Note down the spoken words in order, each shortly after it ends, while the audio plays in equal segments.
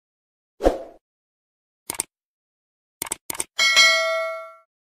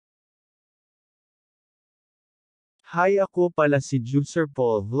Hi, ako pala si Juicer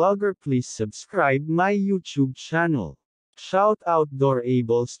Paul Vlogger. Please subscribe my YouTube channel. Shout out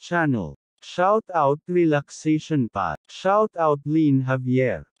Dorables channel. Shout out Relaxation Pat. Shout out Lean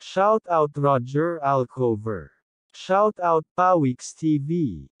Javier. Shout out Roger Alcover. Shout out Pawix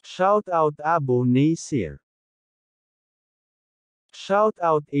TV. Shout out Abo Nasir. Shout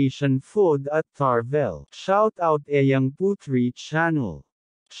out Asian Food at Tarvel. Shout out Eyang Putri channel.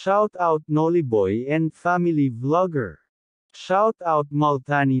 Shout out Noliboy and Family Vlogger. Shout out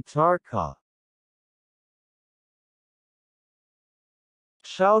Maltani Tarka.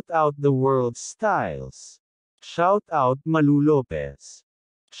 Shout out The World Styles. Shout out Malu Lopez.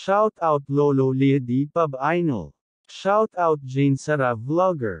 Shout out Lolo Liadi Pabainol. Shout out Jane Sara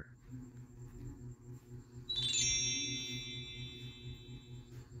Vlogger.